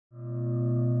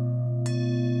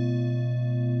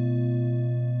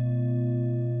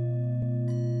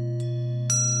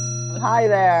Hi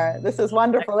there. This is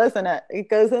wonderful, isn't it? It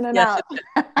goes in and Yes,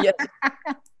 out. yes.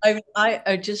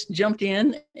 I just jumped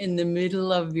in the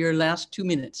middle of your last 2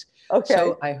 minutes. Okay.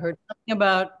 So I heard something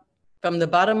about from the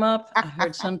bottom up. I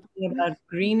heard something about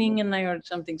greening, and I heard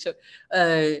something. So, uh,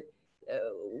 uh,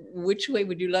 which way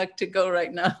would you like to go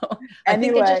right now? I think I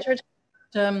Anyway, just heard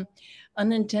um,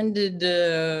 unintended,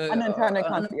 yeah.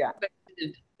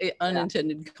 Yeah.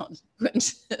 unintended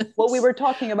consequences. Well, we were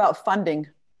talking about funding,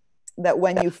 that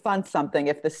when you fund something,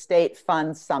 if the state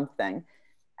funds something,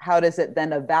 how does it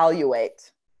then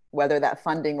evaluate whether that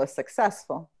funding was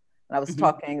successful? And I was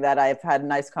talking that I've had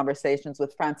nice conversations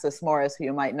with Francis Morris, who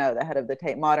you might know, the head of the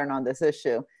Tate Modern, on this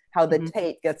issue, how the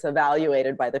Tate gets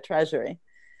evaluated by the Treasury.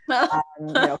 You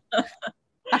know,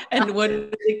 And what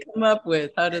do they come up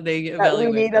with? How do they that we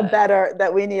evaluate need a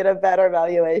that? better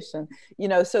valuation.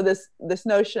 So this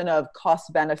notion of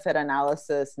cost benefit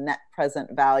analysis, net present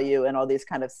value, and all these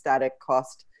kind of static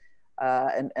cost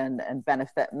and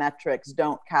benefit metrics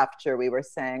don't capture, we were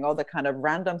saying, all the kind of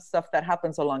random stuff that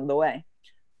happens along the way.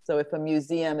 So if a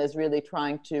museum is really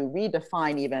trying to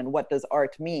redefine even what does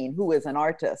art mean, who is an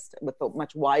artist, with a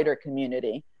much wider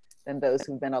community than those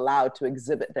who've been allowed to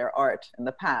exhibit their art in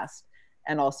the past,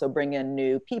 and also bring in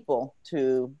new people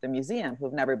to the museum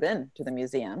who've never been to the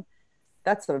museum,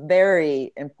 that's a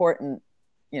very important,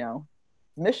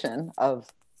 mission of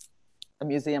a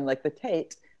museum like the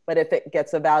Tate. But if it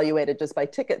gets evaluated just by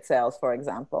ticket sales, for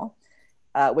example,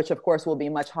 which of course will be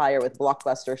much higher with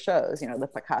blockbuster shows, the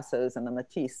Picassos and the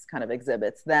Matisse kind of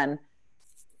exhibits, then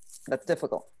that's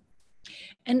difficult.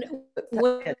 And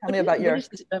tell me about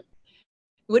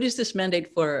what is this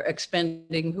mandate for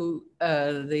expanding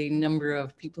the number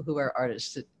of people who are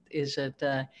artists? Is it?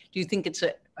 Do you think it's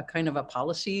a kind of a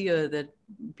policy that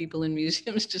people in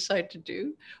museums decide to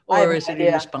do, or is it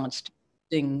in response to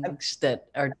things that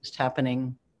are just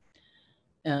happening?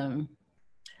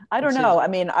 I don't know. I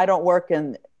mean, I don't work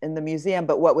in the museum,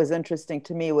 but what was interesting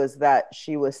to me was that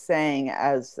she was saying,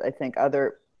 as I think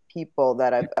other people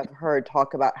that I've heard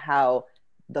talk about, how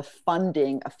the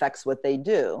funding affects what they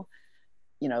do.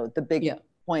 The big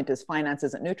point is finance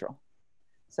isn't neutral.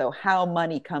 So how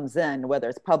money comes in, whether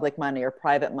it's public money or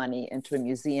private money, into a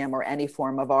museum or any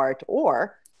form of art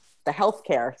or the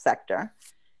healthcare sector,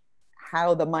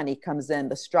 how the money comes in,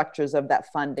 the structures of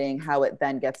that funding, how it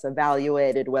then gets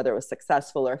evaluated, whether it was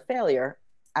successful or failure,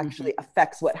 actually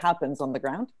affects what happens on the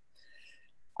ground.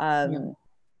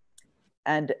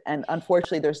 And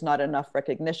unfortunately, there's not enough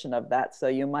recognition of that. So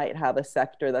you might have a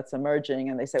sector that's emerging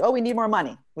and they say, oh, we need more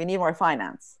money, we need more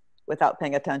finance, without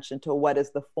paying attention to what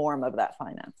is the form of that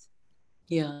finance.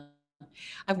 Yeah.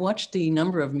 I've watched the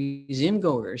number of museum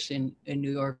goers in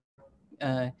New York,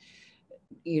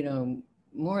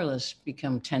 more or less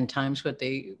become 10 times what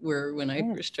they were when I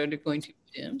first started going to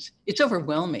museums. It's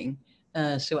overwhelming.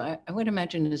 So I would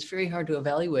imagine it's very hard to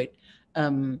evaluate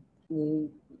the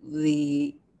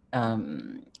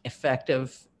effect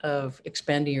of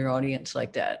expanding your audience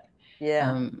like that.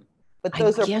 Yeah. But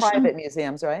those are private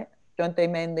museums, right? Don't they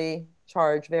mainly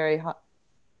charge very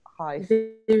high?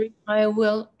 Very high.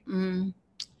 Well,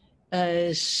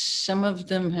 some of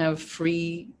them have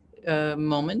free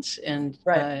moments, and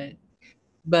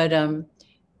but I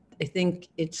think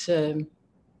it's.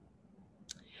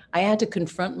 I had to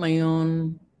confront my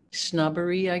own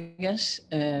snobbery, I guess,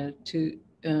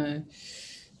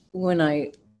 when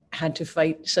I had to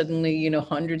fight suddenly,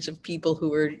 hundreds of people who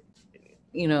were,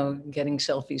 getting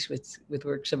selfies with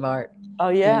works of art. Oh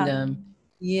yeah. And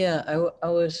I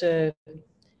was.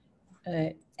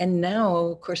 And now,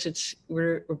 of course,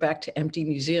 we're back to empty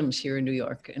museums here in New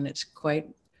York, and it's quite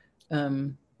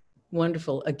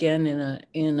wonderful. Again,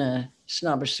 in a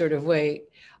snobbish sort of way,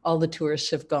 all the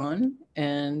tourists have gone,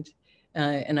 and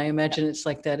I imagine it's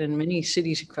like that in many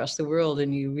cities across the world.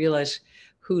 And you realize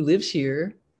who lives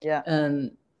here. Yeah.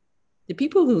 And the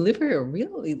people who live here are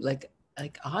really like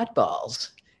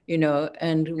oddballs,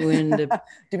 And when do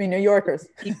you mean New Yorkers?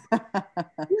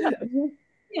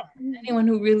 Yeah, anyone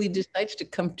who really decides to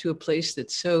come to a place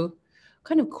that's so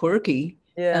kind of quirky,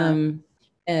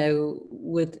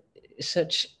 with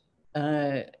such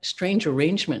strange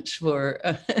arrangements for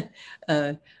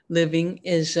living,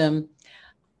 is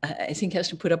I think has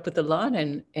to put up with a lot.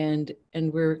 And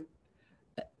we're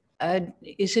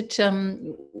is it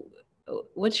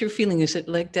what's your feeling? Is it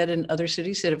like that in other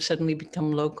cities that have suddenly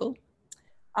become local?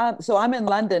 So I'm in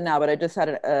London now, but I just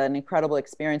had an incredible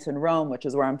experience in Rome, which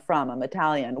is where I'm from. I'm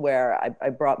Italian, where I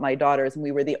brought my daughters, and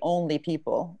we were the only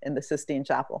people in the Sistine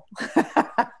Chapel.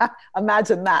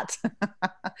 Imagine that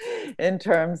in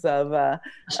terms of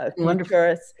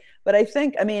tourists. But I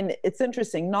think, it's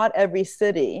interesting. Not every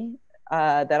city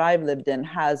that I've lived in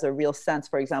has a real sense,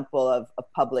 for example, of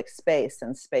public space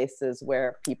and spaces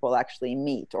where people actually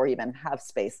meet or even have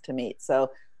space to meet. So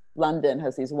London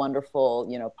has these wonderful,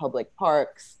 public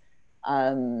parks.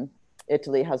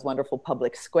 Italy has wonderful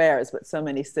public squares, but so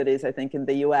many cities, I think, in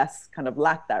the US kind of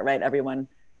lack that, right? Everyone,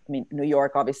 I mean, New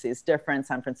York obviously is different,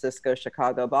 San Francisco,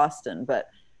 Chicago, Boston, but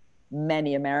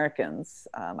many Americans,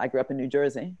 I grew up in New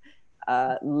Jersey,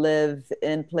 live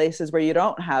in places where you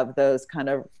don't have those kind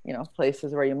of,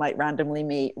 places where you might randomly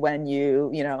meet when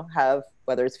you, have,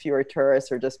 whether it's fewer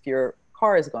tourists or just fewer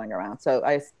cars going around. So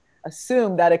I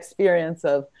assume that experience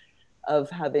of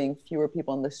having fewer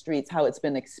people in the streets, how it's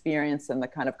been experienced and the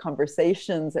kind of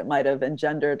conversations it might have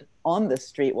engendered on the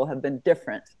street will have been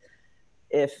different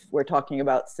if we're talking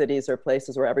about cities or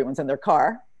places where everyone's in their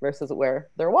car versus where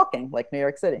they're walking, like New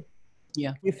York City.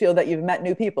 Yeah. You feel that you've met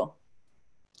new people.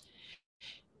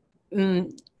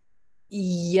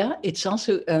 Yeah, it's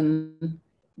also,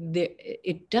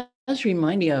 it does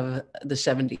remind me of the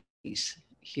 70s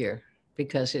here,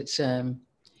 because it's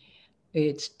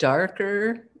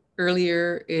darker,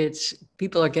 earlier,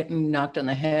 people are getting knocked on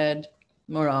the head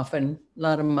more often, a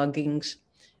lot of muggings,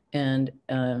 and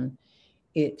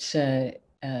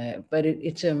but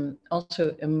it's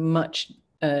also a much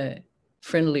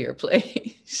friendlier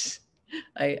place.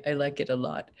 I like it a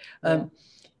lot. Yeah.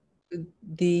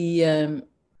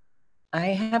 I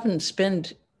haven't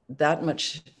spent that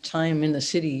much time in the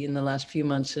city in the last few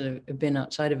months. I've been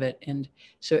outside of it, and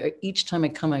so each time I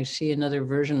come, I see another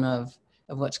version of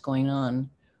what's going on.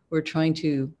 We're trying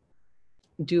to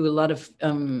do a lot of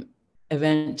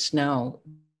events now,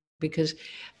 because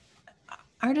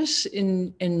artists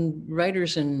and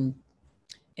writers and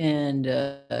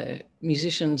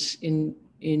musicians in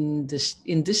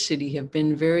this city have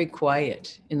been very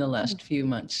quiet in the last few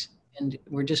months, and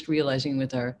we're just realizing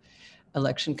with our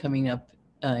election coming up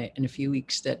in a few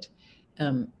weeks that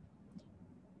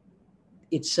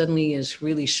it suddenly is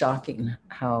really shocking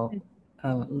how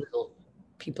little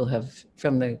people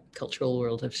from the cultural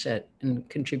world have said and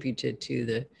contributed to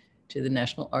the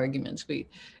national arguments.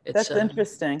 That's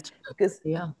interesting, because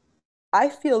yeah, I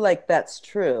feel like that's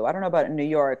true. I don't know about in New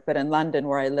York, but in London,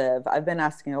 where I live, I've been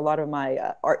asking a lot of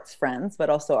my arts friends, but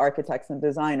also architects and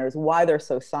designers, why they're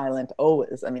so silent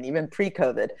always. I mean, even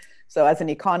pre-COVID. So as an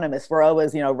economist, we're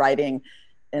always, writing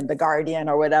in The Guardian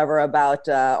or whatever about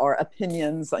our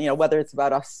opinions, whether it's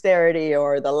about austerity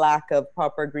or the lack of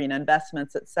proper green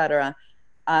investments, et cetera.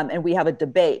 And we have a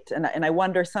debate. And I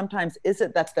wonder sometimes, is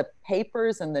it that the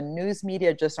papers and the news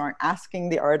media just aren't asking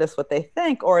the artists what they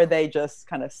think, or are they just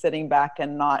kind of sitting back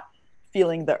and not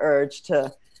feeling the urge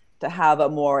to have a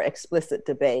more explicit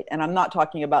debate? And I'm not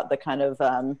talking about the kind of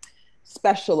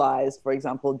specialized, for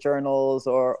example, journals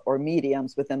or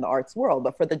mediums within the arts world,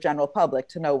 but for the general public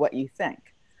to know what you think.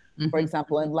 Mm-hmm. For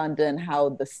example, in London, how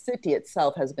the city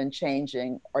itself has been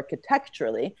changing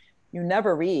architecturally. You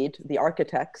never read the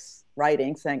architects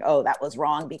writing saying, oh, that was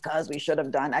wrong because we should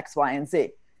have done X, Y, and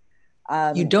Z.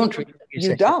 You don't read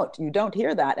you don't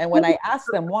hear that. And when I asked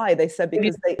them why, they said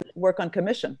because they work on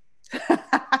commission.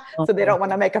 So they don't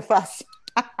want to make a fuss.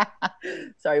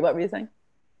 Sorry, what were you saying?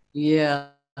 Yeah.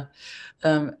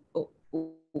 I'm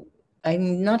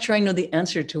not sure I know the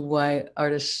answer to why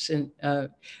artists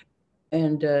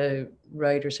and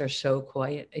writers are so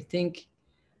quiet. I think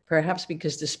perhaps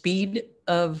because the speed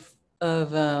of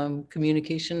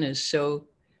communication is so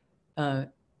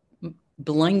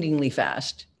blindingly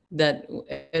fast that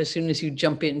as soon as you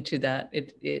jump into that,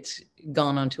 it's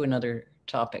gone on to another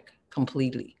topic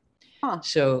completely. Huh.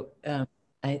 So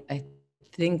I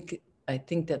think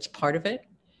that's part of it,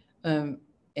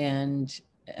 and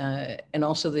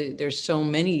also there's so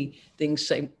many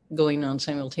things going on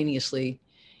simultaneously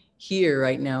here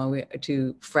right now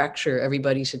to fracture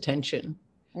everybody's attention.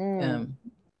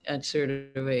 It's sort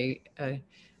of a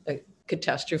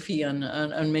catastrophe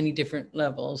on many different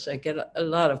levels. I get a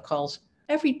lot of calls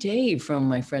every day from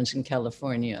my friends in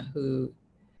California who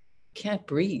can't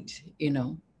breathe,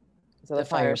 So the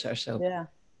fires are so. Yeah.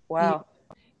 Wow.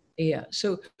 Yeah.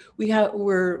 So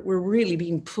we're really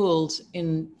being pulled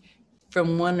in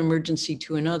from one emergency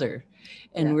to another.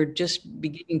 And we're just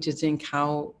beginning to think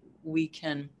how we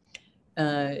can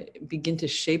begin to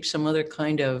shape some other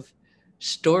kind of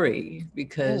story,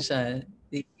 because the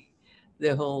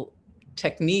whole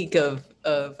technique of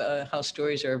how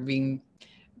stories are being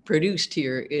produced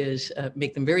here is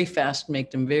make them very fast,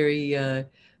 make them very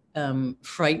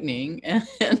frightening,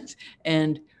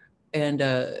 and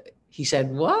he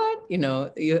said what,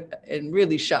 and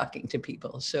really shocking to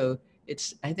people. So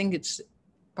I think it's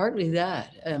partly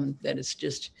that it's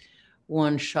just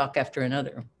one shock after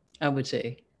another, I would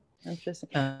say. Interesting.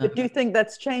 Uh, But do you think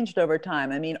that's changed over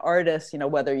time? I mean, artists,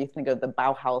 whether you think of the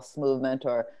Bauhaus movement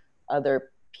or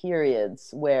other periods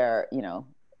where,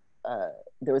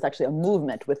 there was actually a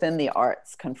movement within the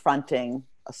arts confronting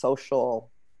a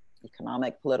social,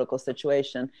 economic, political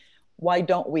situation. Why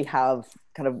don't we have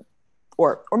kind of,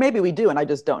 or maybe we do, and I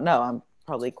just don't know. I'm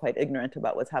probably quite ignorant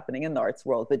about what's happening in the arts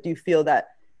world, but do you feel that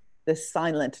this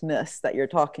silentness that you're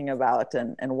talking about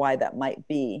and why that might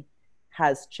be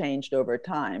has changed over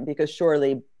time? Because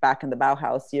surely back in the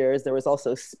Bauhaus years, there was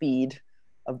also speed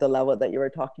of the level that you were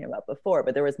talking about before,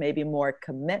 but there was maybe more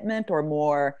commitment or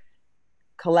more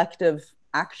collective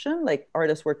action, like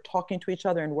artists were talking to each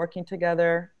other and working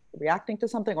together, reacting to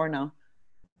something, or no?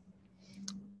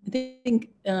 I think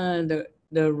the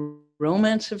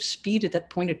romance of speed at that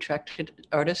point attracted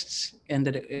artists, and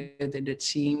that it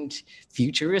seemed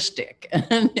futuristic.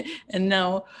 And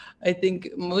now I think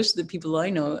most of the people I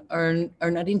know are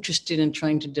not interested in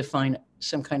trying to define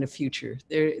some kind of future.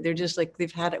 They're just like,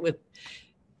 they've had it with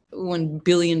 1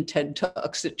 billion TED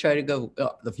Talks that try to go,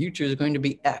 oh, the future is going to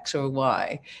be X or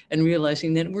Y, and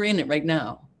realizing that we're in it right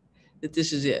now, that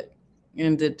this is it,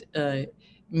 and that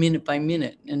minute by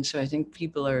minute. And so I think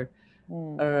people are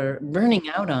burning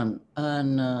out on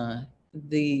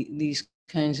these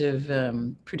kinds of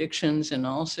predictions, and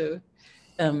also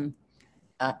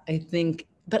I think,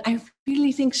 but I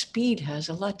really think speed has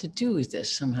a lot to do with this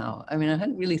somehow. I mean, I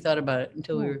hadn't really thought about it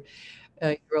until you're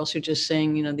also just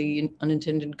saying, the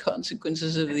unintended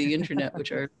consequences of the internet,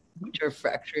 which are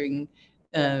fracturing,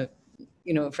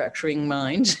 fracturing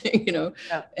minds,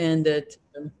 Yeah. and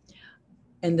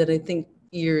that I think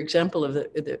your example of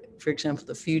for example,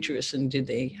 the futurists, and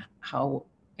how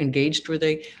engaged were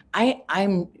they?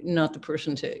 I'm not the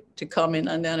person to comment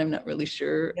on that. I'm not really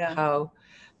sure how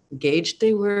engaged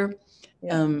they were.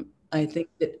 I think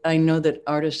that I know that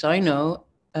artists I know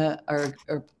are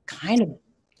kind of,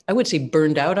 I would say,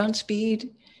 burned out on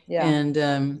speed. And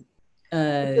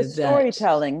the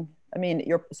storytelling. I mean,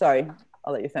 sorry,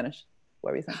 I'll let you finish.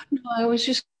 What were you saying? No, I was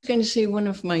just going to say, one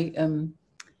of my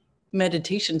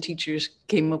meditation teachers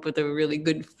came up with a really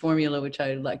good formula, which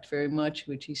I liked very much,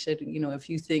 which he said, if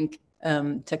you think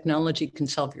technology can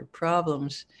solve your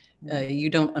problems, you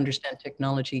don't understand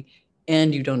technology,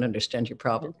 and you don't understand your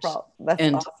problems. That's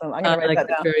awesome. I'm going to write that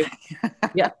down.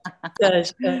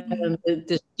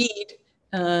 The speed,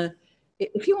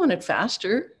 if you want it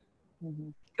faster,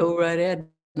 go right ahead,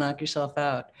 knock yourself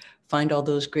out. Find all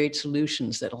those great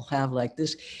solutions that'll have like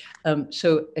this.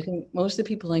 So I think most of the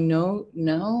people I know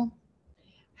now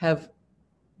have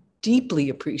deeply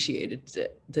appreciated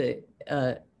the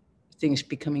things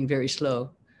becoming very slow,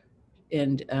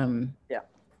 and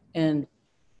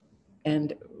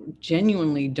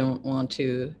genuinely don't want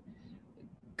to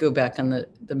go back on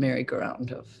the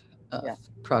merry-go-round of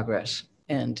progress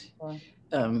and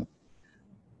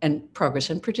progress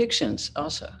and predictions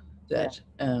also. That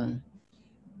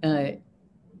I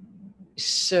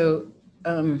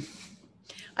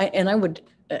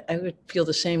would feel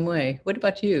the same way. What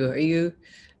about you?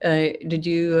 Did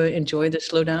you enjoy the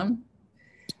slowdown?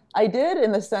 I did,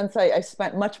 in the sense I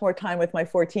spent much more time with my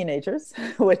 4 teenagers,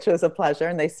 which was a pleasure,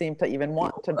 and they seemed to even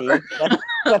want to be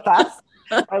with us,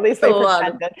 or at least they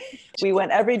pretended. We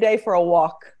went every day for a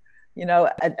walk.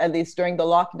 At least during the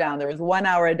lockdown, there was 1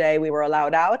 hour a day we were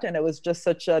allowed out, and it was just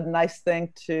such a nice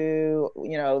thing to,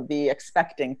 be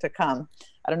expecting to come.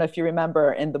 I don't know if you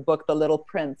remember in the book, The Little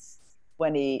Prince,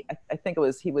 when he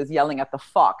was yelling at the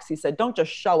fox. He said, "Don't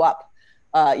just show up.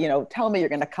 Tell me you're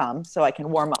going to come so I can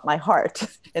warm up my heart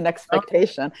in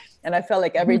expectation." And I felt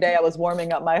like every day I was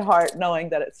warming up my heart, knowing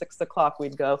that at 6 o'clock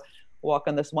we'd go walk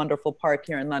on this wonderful park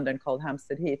here in London called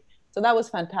Hampstead Heath. So that was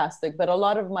fantastic. But a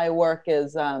lot of my work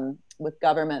is with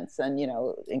governments, and,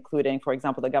 including, for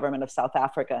example, the government of South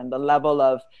Africa, and the level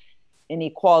of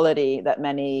inequality that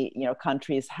many,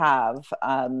 countries have,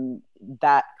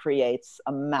 that creates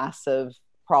a massive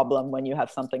problem when you have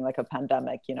something like a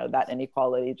pandemic. That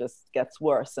inequality just gets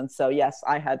worse. And so, yes,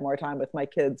 I had more time with my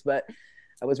kids, but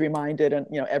I was reminded, and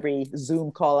every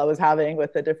Zoom call I was having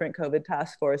with the different COVID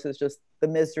task forces, just the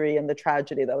misery and the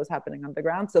tragedy that was happening on the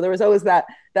ground. So there was always that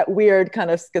weird kind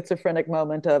of schizophrenic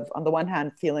moment of, on the one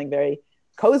hand, feeling very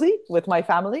cozy with my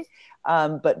family,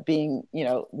 but being,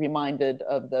 reminded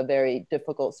of the very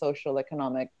difficult social,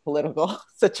 economic, political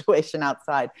situation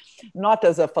outside, not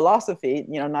as a philosophy,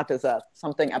 not as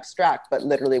something abstract, but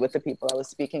literally with the people I was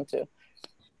speaking to.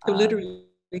 So literally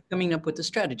coming up with a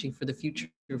strategy for the future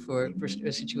for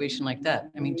a situation like that.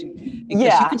 I mean, because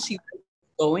you can see where it's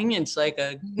going. It's like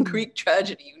a Greek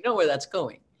tragedy. You know where that's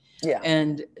going. Yeah.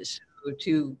 And so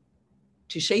to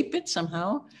shape it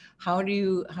somehow, how do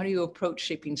you approach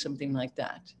shaping something like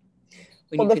that?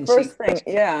 when Well, you the can see. first thing,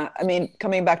 yeah, I mean,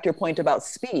 coming back to your point about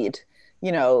speed,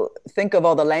 think of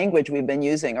all the language we've been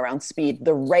using around speed,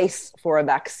 the race for a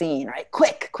vaccine, right?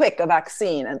 Quick, a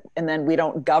vaccine. And then we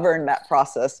don't govern that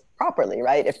process properly,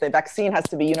 right? If the vaccine has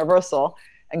to be universal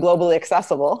and globally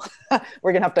accessible,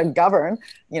 we're going to have to govern,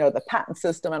 the patent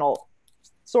system and all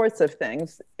sorts of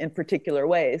things in particular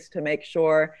ways to make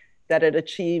sure that it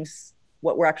achieves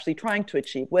what we're actually trying to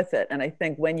achieve with it. And I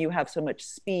think when you have so much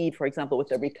speed, for example, with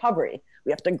the recovery,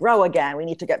 we have to grow again, we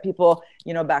need to get people,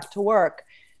 back to work.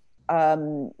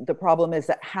 The problem is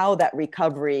that how that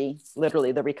recovery,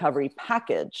 literally the recovery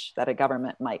package that a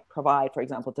government might provide, for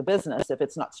example, to business, if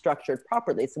it's not structured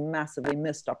properly, it's a massively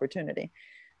missed opportunity.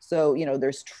 So,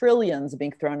 there's trillions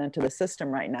being thrown into the system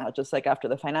right now, just like after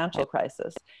the financial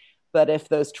crisis. But if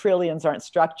those trillions aren't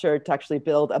structured to actually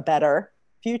build a better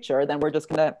future, then we're just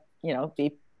going to,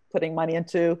 be putting money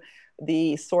into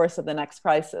the source of the next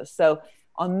crisis. So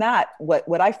on that,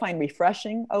 what I find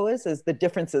refreshing always is the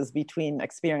differences between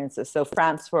experiences. So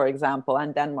France, for example,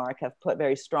 and Denmark have put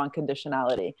very strong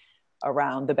conditionality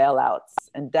around the bailouts.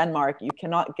 In Denmark, you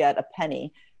cannot get a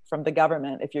penny from the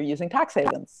government if you're using tax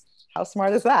havens. How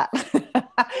smart is that?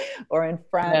 Or in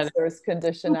France, there's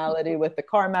conditionality with the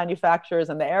car manufacturers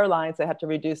and the airlines. They had to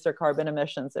reduce their carbon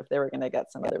emissions if they were going to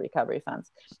get some of the recovery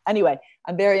funds. Anyway,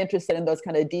 I'm very interested in those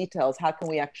kind of details. How can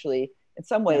we actually, in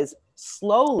some ways,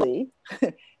 slowly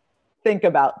think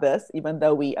about this, even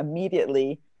though we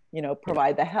immediately,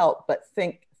 provide the help, but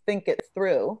think it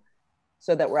through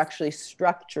so that we're actually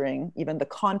structuring even the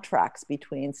contracts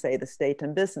between, say, the state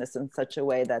and business in such a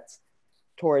way that's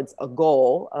towards a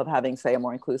goal of having, say, a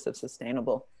more inclusive,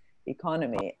 sustainable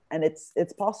economy. And it's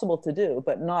possible to do,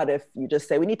 but not if you just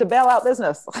say we need to bail out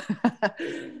business.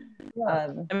 I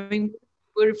mean,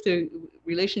 what if the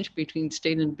relationship between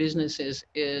state and business is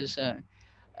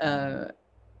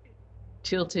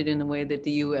tilted in the way that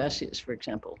the U.S. is, for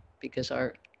example, because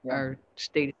our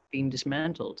state is being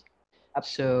dismantled.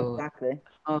 So exactly.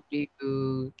 How do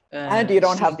you and you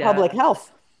don't have public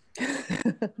health.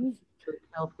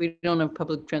 We don't have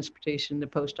public transportation. The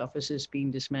post office is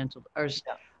being dismantled.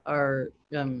 Our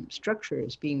structure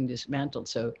is being dismantled.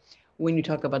 So when you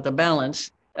talk about the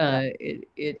balance,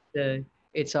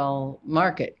 it's all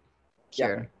market.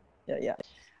 Sure. Yeah.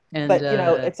 And, but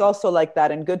it's also like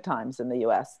that in good times in the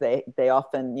U.S. They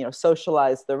often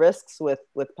socialize the risks with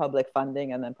public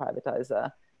funding and then privatize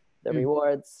the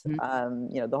rewards.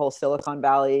 The whole Silicon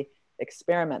Valley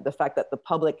experiment, the fact that the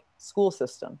public school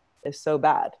system is so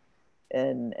bad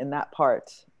in that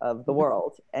part of the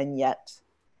world, and yet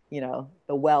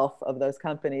the wealth of those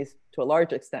companies to a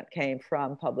large extent came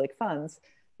from public funds.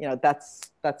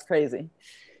 That's crazy.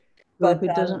 But if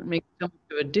it doesn't make so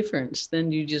much of a difference,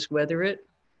 then you just weather it.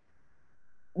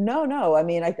 No. I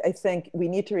mean, I think we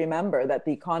need to remember that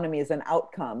the economy is an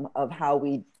outcome of how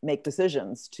we make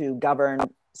decisions to govern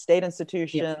state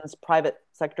institutions, private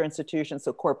sector institutions.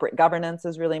 So corporate governance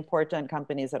is really important.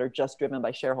 Companies that are just driven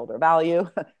by shareholder value,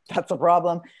 that's a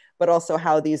problem, but also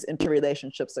how these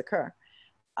interrelationships occur.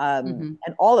 And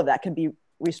all of that can be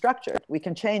restructured. We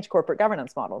can change corporate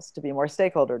governance models to be more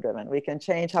stakeholder driven. We can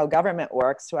change how government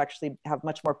works to actually have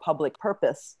much more public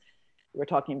purpose. We were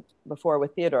talking before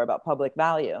with Theodore about public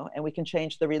value, and we can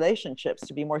change the relationships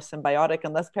to be more symbiotic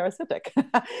and less parasitic.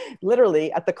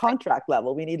 Literally at the contract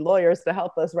level, we need lawyers to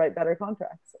help us write better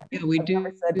contracts. Yeah, we do.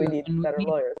 Never said we need better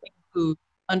lawyers who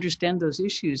understand those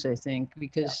issues, I think,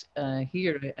 because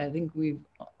here I think we've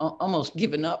almost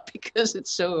given up because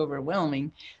it's so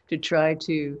overwhelming to try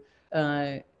to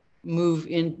move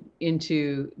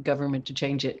into government to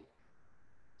change it.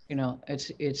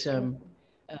 It's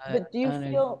but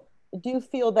do you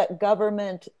feel that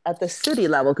government at the city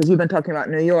level, because you've been talking about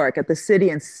New York, at the city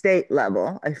and state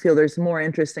level, I feel there's more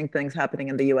interesting things happening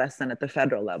in the US than at the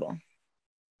federal level?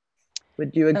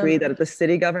 Would you agree that at the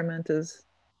city government is?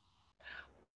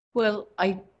 Well,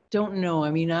 I don't know. I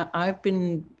mean, I've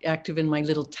been active in my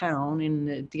little town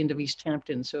at the end of East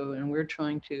Hampton. And we're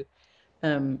trying to,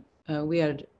 we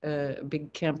had a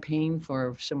big campaign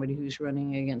for somebody who's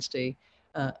running against a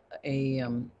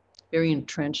very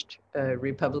entrenched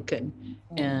Republican,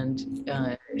 and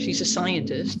she's a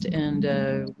scientist and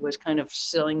was kind of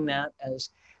selling that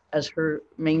as her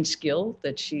main skill,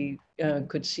 that she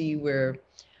could see where,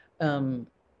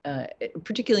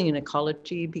 particularly in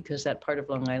ecology, because that part of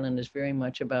Long Island is very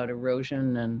much about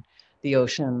erosion and the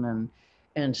ocean,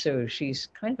 and so she's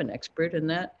kind of an expert in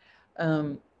that.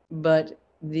 But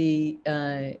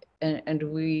and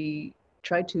we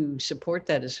try to support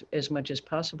that as much as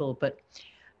possible, but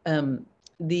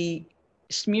the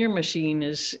smear machine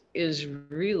is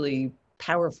really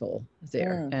powerful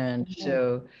there. And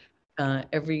so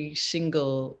every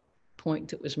single point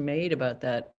that was made about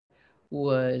that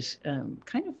was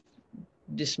kind of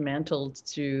dismantled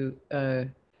through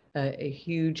a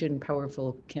huge and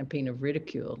powerful campaign of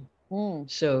ridicule.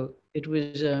 So it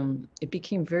was, it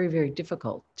became very, very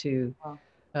difficult to,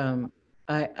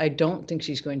 I don't think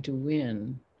she's going to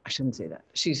win. I shouldn't say that.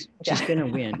 She's going to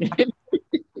win.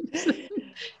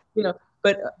 You know,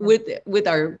 but with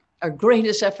our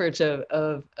greatest efforts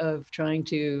of trying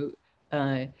to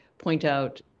point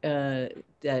out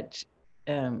that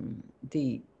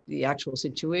the actual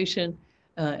situation,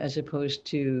 as opposed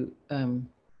to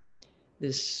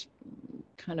this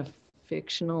kind of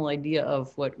fictional idea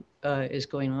of what is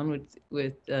going on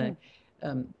with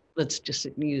let's just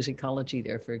use ecology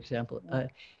there, for example.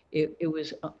 It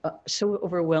was so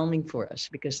overwhelming for us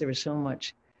because there was so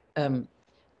much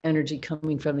energy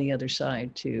coming from the other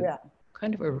side to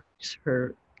kind of erase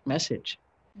her message.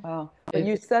 Wow. But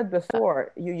you said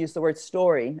before, you used the word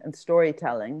story and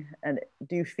storytelling. And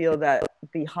do you feel that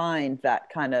behind that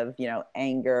kind of, you know,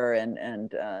 anger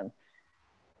and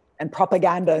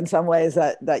propaganda in some ways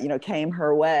that you know came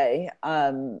her way,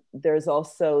 there's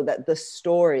also that the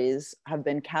stories have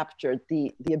been captured,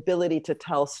 the ability to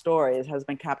tell stories has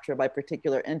been captured by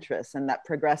particular interests, and that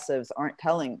progressives aren't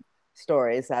telling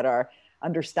stories that are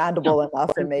understandable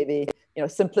enough, and maybe, you know,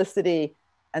 simplicity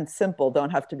and simple don't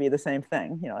have to be the same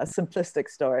thing. You know, a simplistic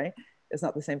story is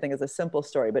not the same thing as a simple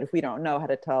story. But if we don't know how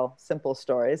to tell simple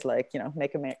stories, like, you know,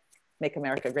 make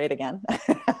America great again,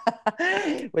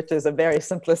 which is a very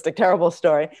simplistic, terrible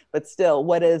story, but still,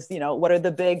 what is, you know, what are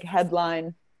the big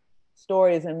headline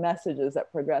stories and messages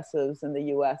that progressives in the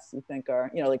US you think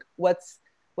are, you know, like what's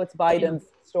Biden's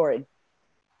story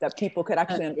that people could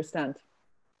actually understand?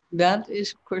 That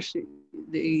is, of course,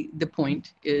 the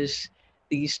point is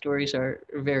these stories are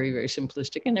very, very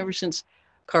simplistic. And ever since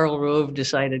Karl Rove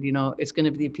decided, you know, it's going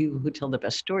to be the people who tell the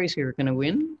best stories who are going to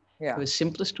win, the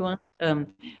simplest one.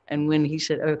 And when he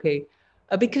said, okay,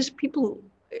 because people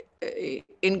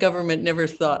in government never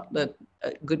thought that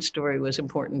a good story was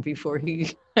important before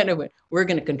he kind of went, we're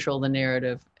going to control the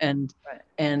narrative. And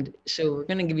so we're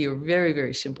going to give you a very,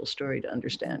 very simple story to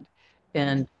understand.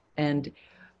 And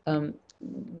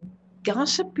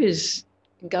gossip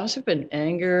and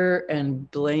anger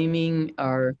and blaming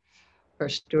are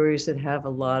stories that have a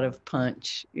lot of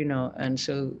punch, you know. And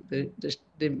so the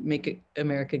Make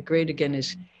America Great Again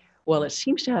is, while it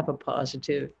seems to have a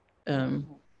positive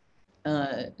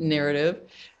narrative,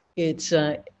 it's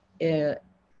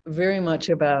very much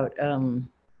about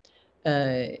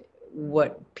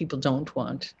what people don't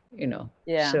want, you know.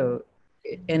 So,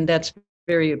 and that's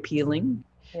very appealing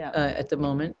at the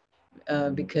moment.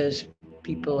 Because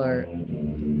people are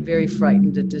very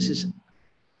frightened that this is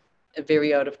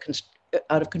very out of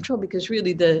control. Because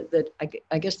really,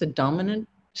 I guess the dominant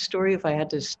story, if I had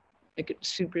to make it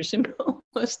super simple,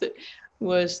 was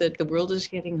that the world is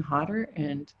getting hotter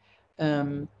and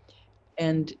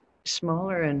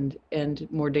smaller and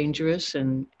more dangerous,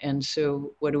 and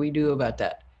so what do we do about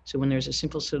that? So when there's a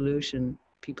simple solution,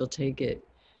 people take it,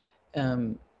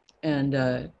 and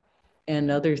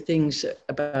other things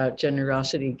about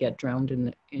generosity get drowned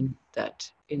in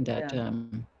that.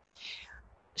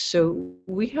 So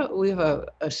we have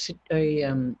a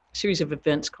series of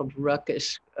events called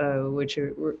Ruckus, which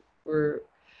we're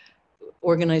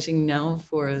organizing now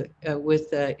for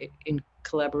with in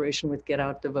collaboration with Get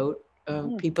Out the Vote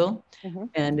people,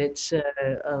 and it's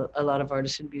a lot of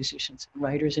artists and musicians and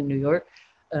writers in New York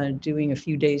doing a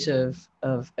few days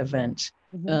of events,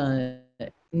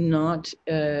 not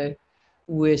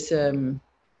with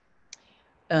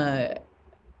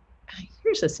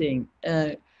here's the thing,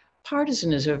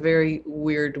 partisan is a very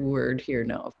weird word here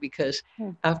now, because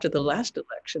after the last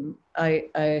election,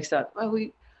 I thought, well,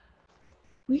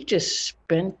 we just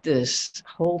spent this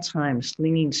whole time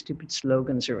slinging stupid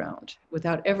slogans around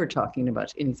without ever talking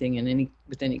about anything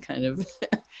with any kind of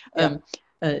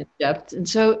depth. And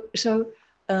so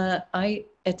I,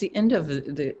 at the end of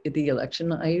the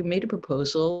election, I made a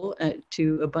proposal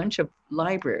to a bunch of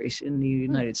libraries in the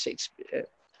United States,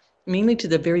 mainly to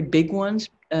the very big ones,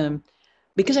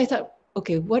 because I thought,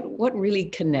 okay, what really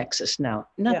connects us now?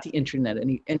 Not the internet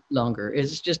any longer.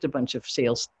 It's just a bunch of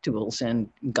sales tools and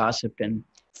gossip and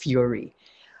fury.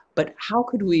 But how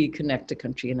could we connect the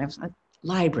country? And I was like,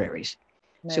 libraries.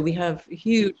 Amazing. So we have a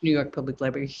huge New York Public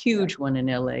Library, huge one in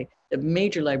LA. The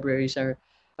major libraries are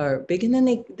big, and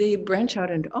then they branch out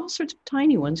into all sorts of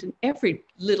tiny ones, and every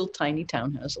little tiny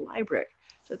town has a library.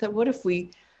 So I thought, what if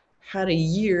we had a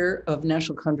year of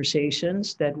national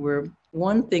conversations that were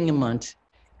one thing a month,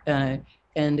 and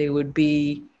they would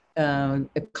be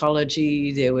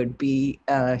ecology, there would be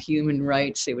human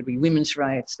rights, there would be women's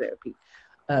rights, there would be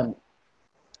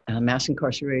mass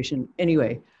incarceration.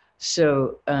 Anyway,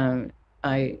 so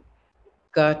I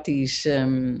got these,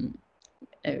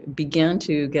 began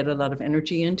to get a lot of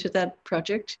energy into that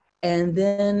project. And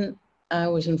then I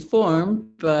was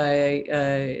informed by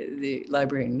the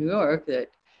library in New York that,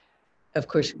 of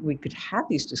course, we could have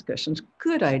these discussions,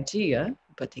 good idea,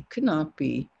 but they could not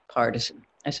be partisan.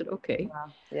 I said, okay,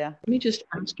 yeah. Let me just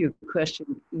ask you a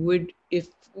question. If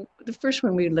the first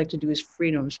one we'd like to do is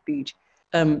freedom of speech,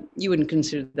 you wouldn't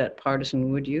consider that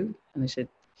partisan, would you? And they said,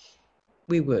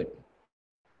 we would.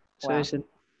 So I said,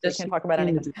 that's the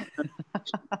end of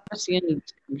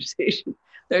this conversation.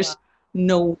 There's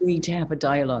no way to have a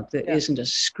dialogue that isn't a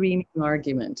screaming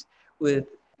argument with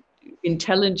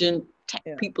intelligent tech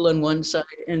people on one side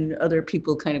and other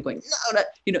people kind of going,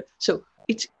 no, so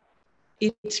it's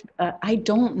I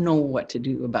don't know what to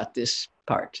do about this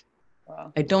part.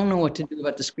 I don't know what to do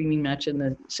about the screaming match in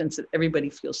the sense that everybody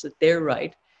feels that they're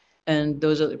right and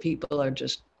those other people are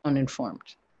just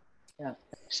uninformed. Yeah.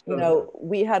 So,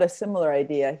 we had a similar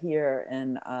idea here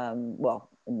in,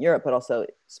 in Europe, but also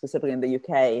specifically in the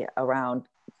UK around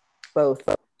both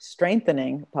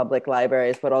strengthening public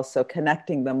libraries, but also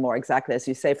connecting them more, exactly as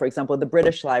you say. For example, the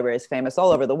British Library is famous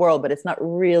all over the world, but it's not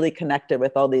really connected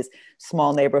with all these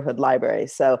small neighborhood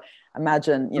libraries. So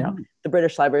imagine, the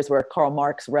British libraries where Karl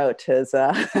Marx wrote his,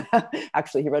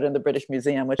 actually he wrote in the British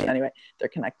Museum, which anyway, they're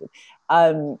connected.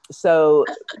 So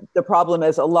the problem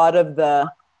is a lot of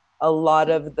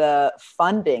the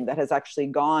funding that has actually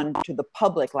gone to the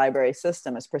public library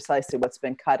system is precisely what's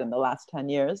been cut in the last 10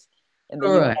 years in the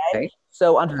UK.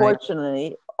 So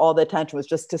unfortunately, all the attention was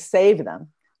just to save them,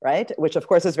 right? Which of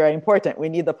course is very important. We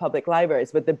need the public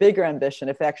libraries, but the bigger ambition,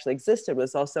 if it actually existed,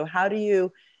 was also how do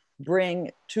you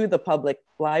bring to the public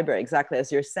library, exactly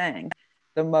as you're saying,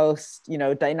 the most,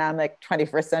 dynamic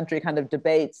 21st century kind of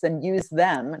debates and use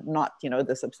them, not,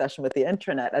 this obsession with the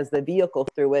internet as the vehicle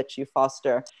through which you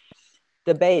foster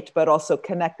debate, but also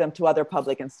connect them to other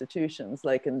public institutions.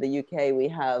 Like in the UK, we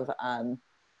have,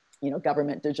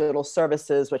 government digital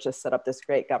services, which has set up this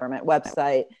great government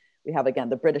website. We have, again,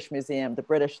 the British Museum, the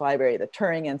British Library, the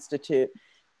Turing Institute,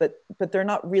 but they're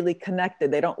not really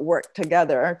connected. They don't work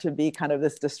together to be kind of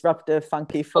this disruptive,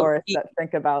 funky force that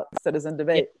think about citizen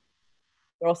debate.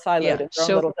 They're all siloed in their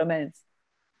own little domains.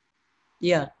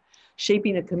 Yeah,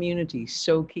 shaping a community,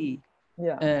 so key.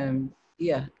 Yeah.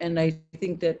 And I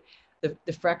think that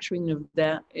the fracturing of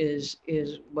that is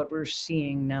what we're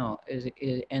seeing now,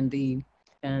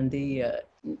 and the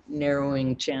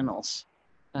narrowing channels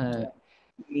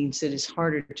means that it's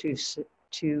harder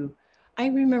to. I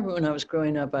remember when I was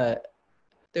growing up,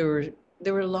 there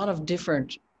were a lot of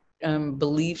different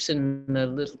beliefs in the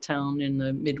little town in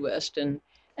the Midwest, and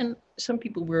some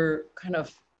people were kind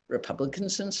of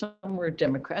Republicans and some were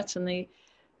Democrats, and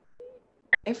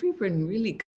everyone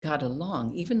really got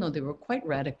along, even though there were quite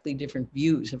radically different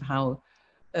views of how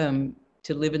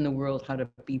to live in the world, how to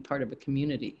be part of a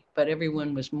community. But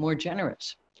everyone was more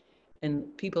generous, and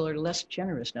people are less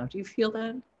generous now. Do you feel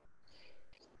that?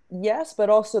 Yes, but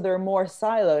also they're more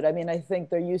siloed. I mean, I think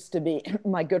there used to be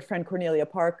my good friend Cornelia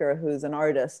Parker, who's an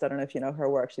artist. I don't know if you know her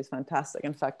work. She's fantastic.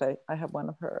 In fact, I have one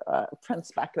of her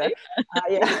prints back there.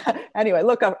 Anyway,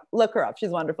 look her up.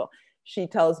 She's wonderful. She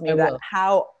tells me that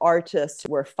how artists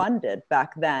were funded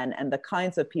back then and the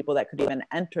kinds of people that could even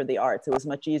enter the arts. It was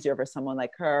much easier for someone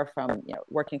like her from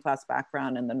working class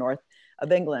background in the north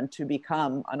of England to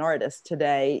become an artist.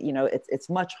 Today, it's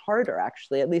much harder,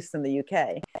 actually, at least in the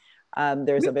UK.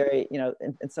 There's a very,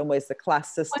 in some ways, the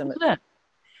class system.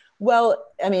 Well,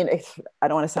 I mean, I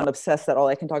don't want to sound obsessed that all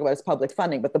I can talk about is public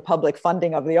funding, but the public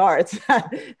funding of the arts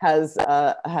has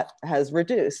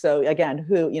reduced. So again,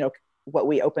 what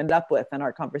we opened up with in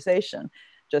our conversation,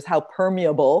 just how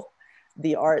permeable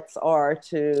the arts are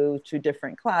to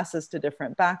different classes, to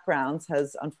different backgrounds,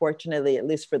 has unfortunately, at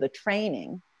least for the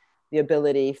training, the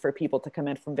ability for people to come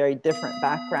in from very different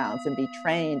backgrounds and be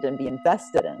trained and be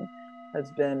invested in,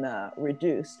 has been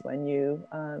reduced when you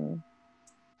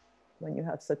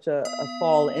have such a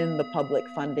fall in the public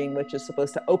funding, which is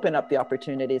supposed to open up the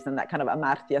opportunities in that kind of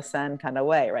Amartya Sen kind of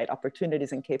way, right?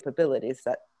 Opportunities and capabilities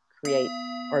that create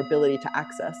our ability to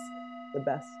access the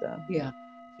best. Yeah.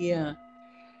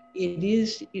 It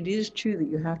is true that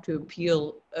you have to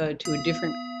appeal to a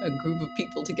different group of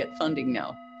people to get funding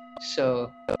now.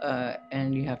 So,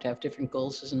 and you have to have different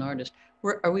goals as an artist.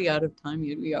 Are we out of time?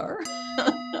 We are.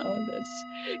 Oh, that's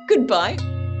goodbye.